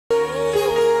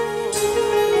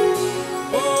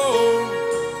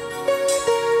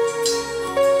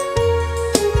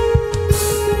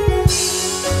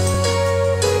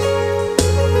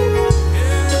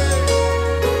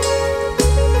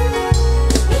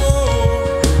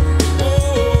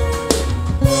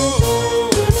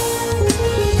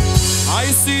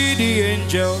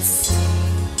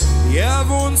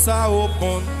heavens are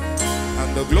open,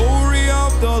 and the glory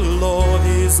of the Lord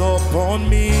is upon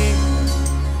me.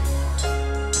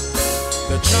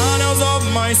 The channels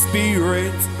of my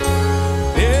spirit,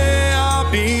 they are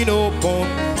being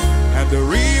opened, and the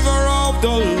river of the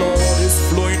Lord is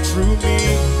flowing through me.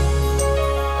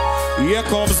 Here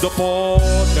comes the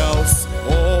portals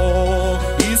of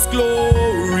His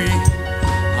glory.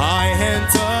 I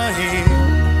enter in,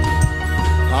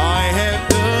 I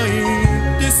enter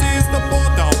in. This is the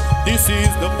portal, this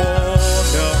is the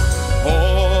portal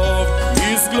of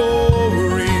His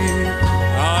glory.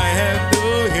 I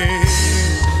enter in,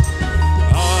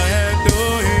 I enter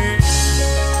in.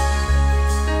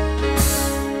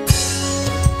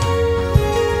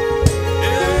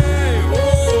 Hey, oh,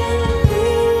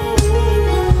 oh,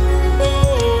 oh,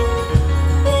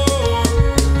 oh, oh.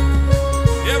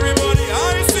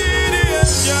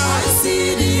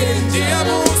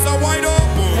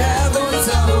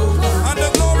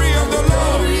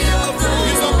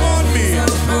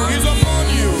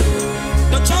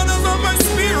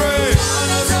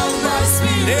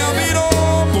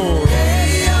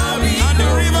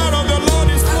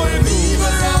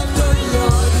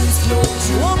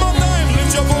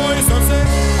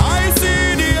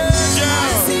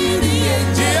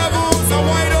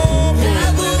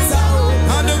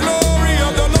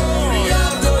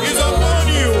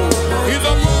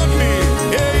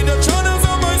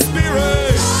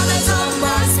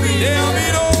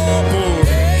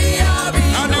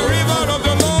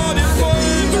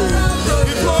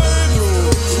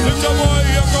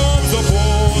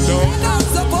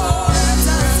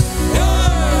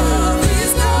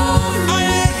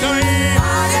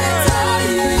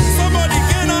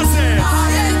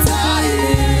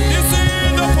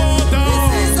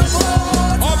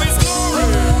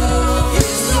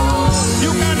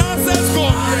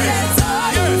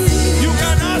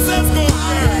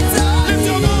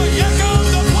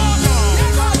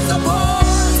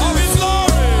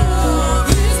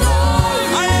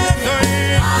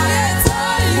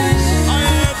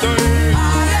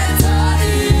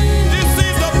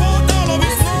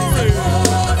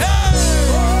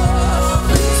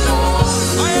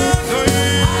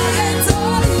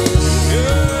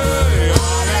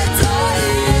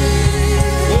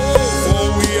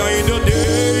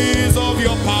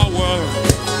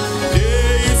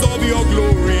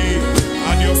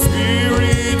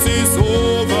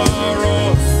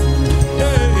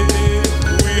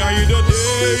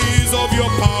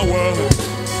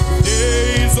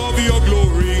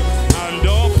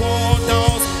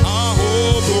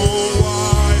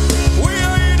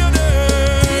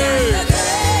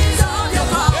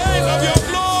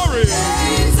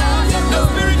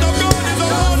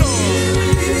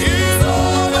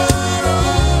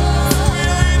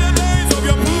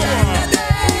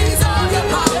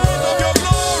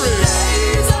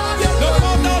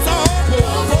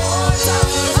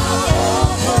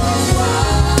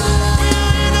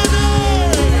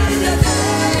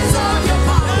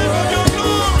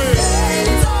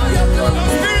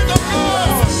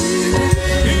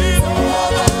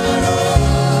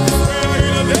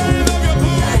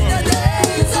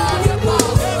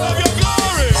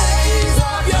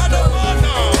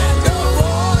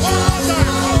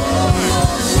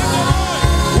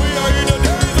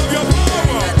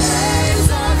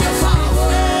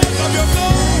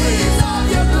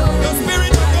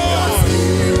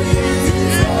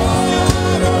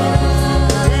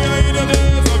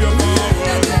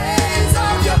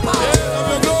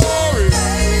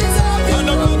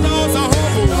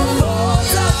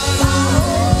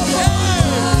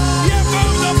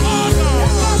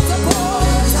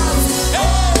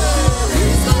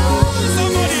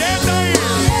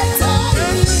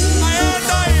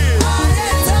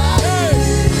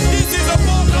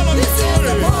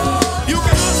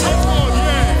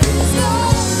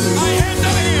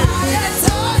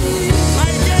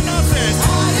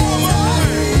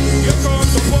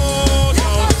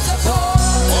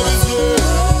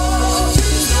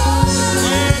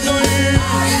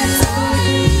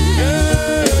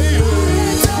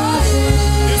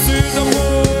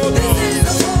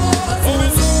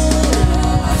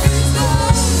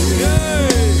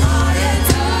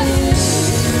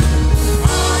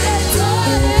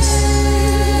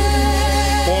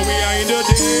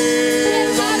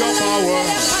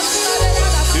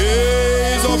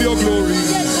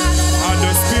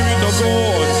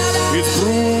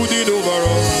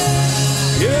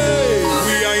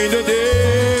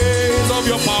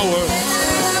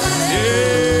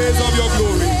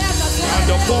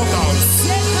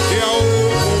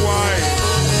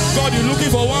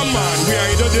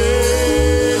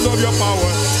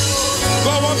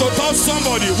 thought,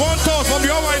 somebody, one thought from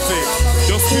the Almighty.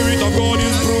 The Spirit of God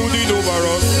is brooding over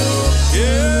us.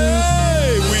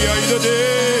 Yeah, we are in the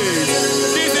days.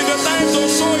 This is the time to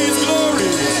show His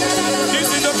glory. This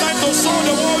is the time to show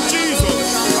the world Jesus.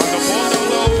 And the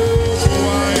portals are open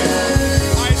wide.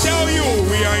 I tell you,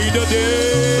 we are in the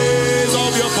days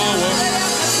of your power.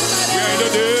 We are in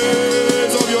the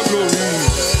days of your glory.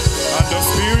 And the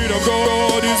Spirit of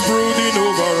God is brooding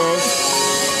over us.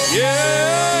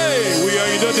 Yeah, we are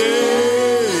in the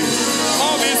days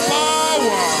of His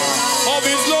power, of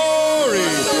His glory.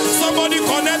 Somebody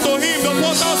connect to Him. The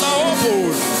portals are open.